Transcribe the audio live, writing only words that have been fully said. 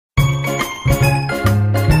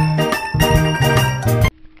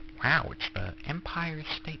Empire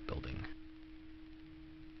State Building.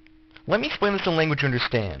 Let me explain this in language you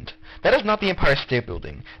understand. That is not the Empire State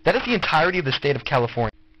Building. That is the entirety of the state of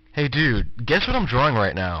California. Hey dude, guess what I'm drawing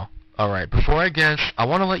right now? Alright, before I guess, I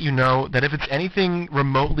want to let you know that if it's anything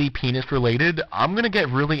remotely penis related, I'm gonna get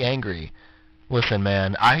really angry. Listen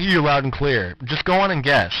man, I hear you loud and clear. Just go on and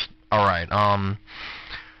guess. Alright,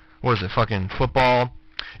 what is it, fucking football?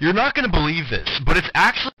 You're not gonna believe this, but it's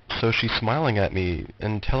actually... So she's smiling at me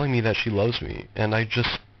and telling me that she loves me, and I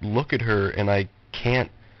just look at her and I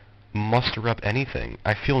can't muster up anything.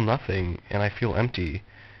 I feel nothing, and I feel empty,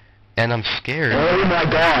 and I'm scared. Oh my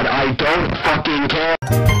god, I don't fucking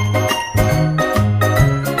care.